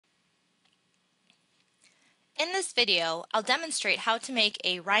In this video, I'll demonstrate how to make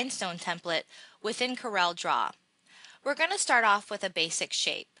a rhinestone template within CorelDraw. We're going to start off with a basic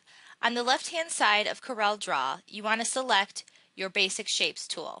shape. On the left-hand side of CorelDraw, you want to select your Basic Shapes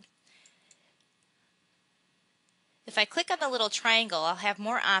tool. If I click on the little triangle, I'll have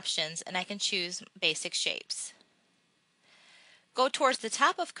more options and I can choose Basic Shapes. Go towards the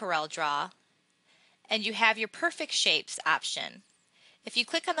top of CorelDraw and you have your Perfect Shapes option. If you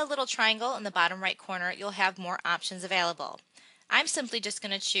click on the little triangle in the bottom right corner, you'll have more options available. I'm simply just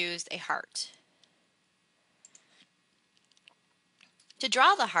going to choose a heart. To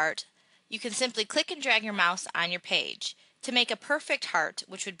draw the heart, you can simply click and drag your mouse on your page. To make a perfect heart,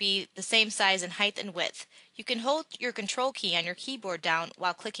 which would be the same size in height and width, you can hold your Control key on your keyboard down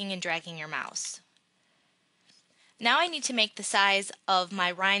while clicking and dragging your mouse. Now I need to make the size of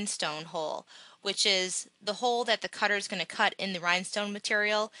my rhinestone hole, which is the hole that the cutter is going to cut in the rhinestone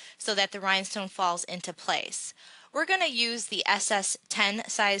material so that the rhinestone falls into place. We're going to use the SS10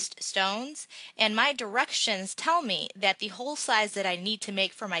 sized stones, and my directions tell me that the hole size that I need to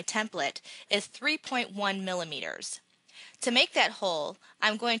make for my template is 3.1 millimeters. To make that hole,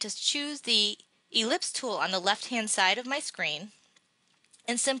 I'm going to choose the ellipse tool on the left-hand side of my screen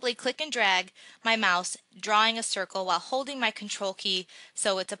and simply click and drag my mouse, drawing a circle while holding my Control key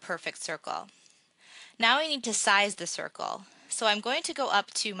so it's a perfect circle. Now I need to size the circle. So I'm going to go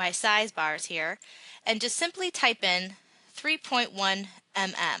up to my size bars here and just simply type in 3.1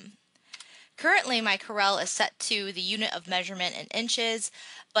 mm. Currently my Corel is set to the unit of measurement in inches,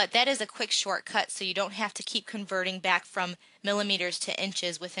 but that is a quick shortcut so you don't have to keep converting back from millimeters to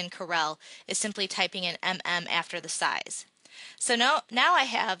inches within Corel. It's simply typing in mm after the size. So now I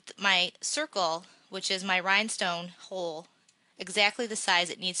have my circle, which is my rhinestone hole, exactly the size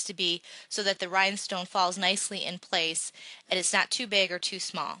it needs to be so that the rhinestone falls nicely in place and it's not too big or too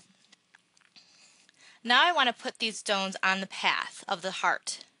small. Now I want to put these stones on the path of the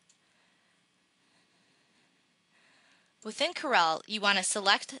heart. Within Corel, you want to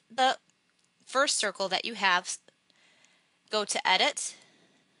select the first circle that you have, go to Edit,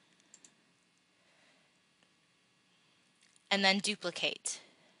 and then Duplicate.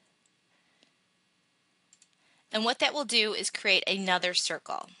 And what that will do is create another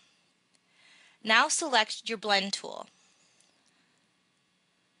circle. Now select your blend tool.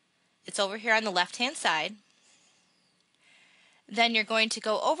 It's over here on the left-hand side. Then you're going to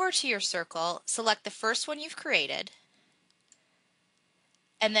go over to your circle, select the first one you've created,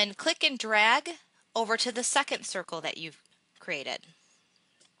 and then click and drag over to the second circle that you've created.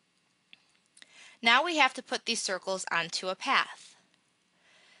 Now we have to put these circles onto a path.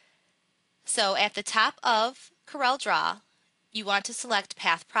 So at the top of CorelDraw, you want to select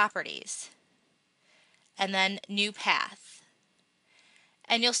Path Properties, and then New Path.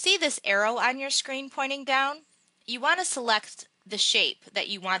 And you'll see this arrow on your screen pointing down. You want to select the shape that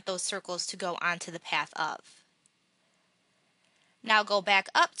you want those circles to go onto the path of. Now go back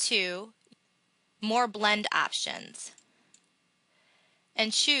up to More Blend Options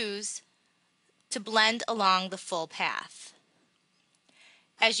and choose to blend along the full path.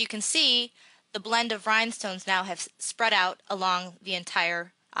 As you can see, the blend of rhinestones now have spread out along the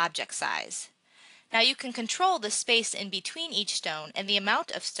entire object size. Now you can control the space in between each stone and the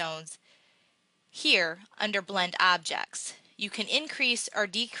amount of stones here under Blend Objects. You can increase or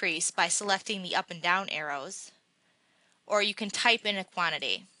decrease by selecting the up and down arrows, or you can type in a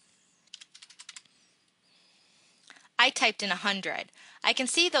quantity. I typed in 100. I can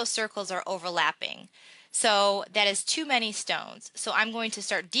see those circles are overlapping. So that is too many stones. So I'm going to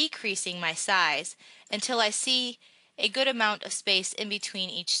start decreasing my size until I see a good amount of space in between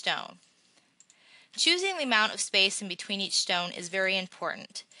each stone. Choosing the amount of space in between each stone is very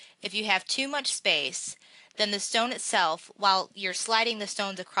important. If you have too much space, then the stone itself, while you're sliding the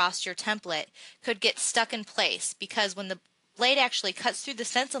stones across your template, could get stuck in place because when the blade actually cuts through the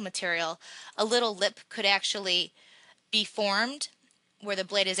stencil material, a little lip could actually be formed where the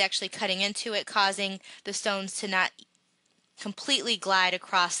blade is actually cutting into it, causing the stones to not completely glide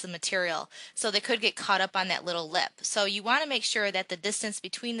across the material. So they could get caught up on that little lip. So you want to make sure that the distance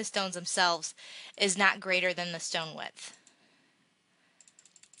between the stones themselves is not greater than the stone width.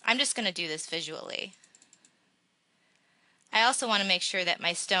 I'm just going to do this visually. I also want to make sure that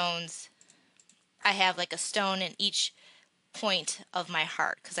my stones, I have like a stone in each point of my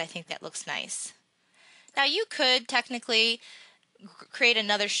heart because I think that looks nice. Now you could technically create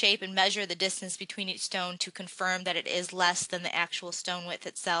another shape and measure the distance between each stone to confirm that it is less than the actual stone width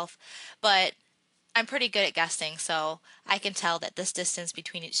itself, but I'm pretty good at guessing, so I can tell that this distance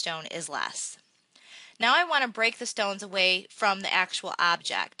between each stone is less. Now I want to break the stones away from the actual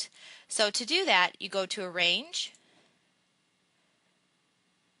object. So to do that, you go to Arrange,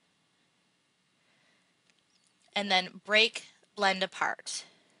 and then Break Blend Apart.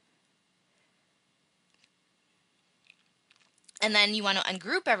 And then you want to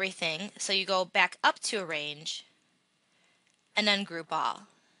ungroup everything, so you go back up to Arrange and ungroup all.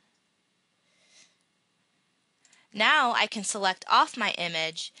 Now I can select off my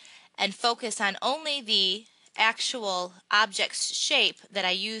image and focus on only the actual object's shape that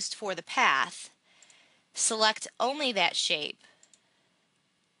I used for the path, select only that shape,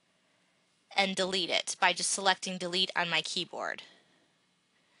 and delete it by just selecting Delete on my keyboard.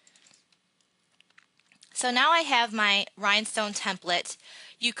 So now I have my rhinestone template.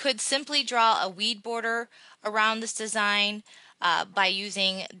 You could simply draw a weed border around this design by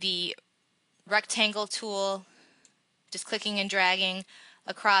using the rectangle tool, just clicking and dragging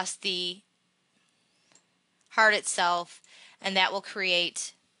across the heart itself, and that will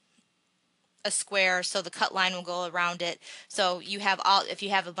create a square, so the cut line will go around it. So you have if you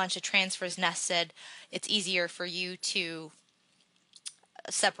have a bunch of transfers nested, it's easier for you to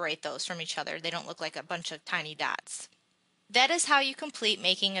separate those from each other. They don't look like a bunch of tiny dots. That is how you complete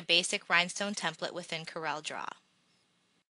making a basic rhinestone template within CorelDraw.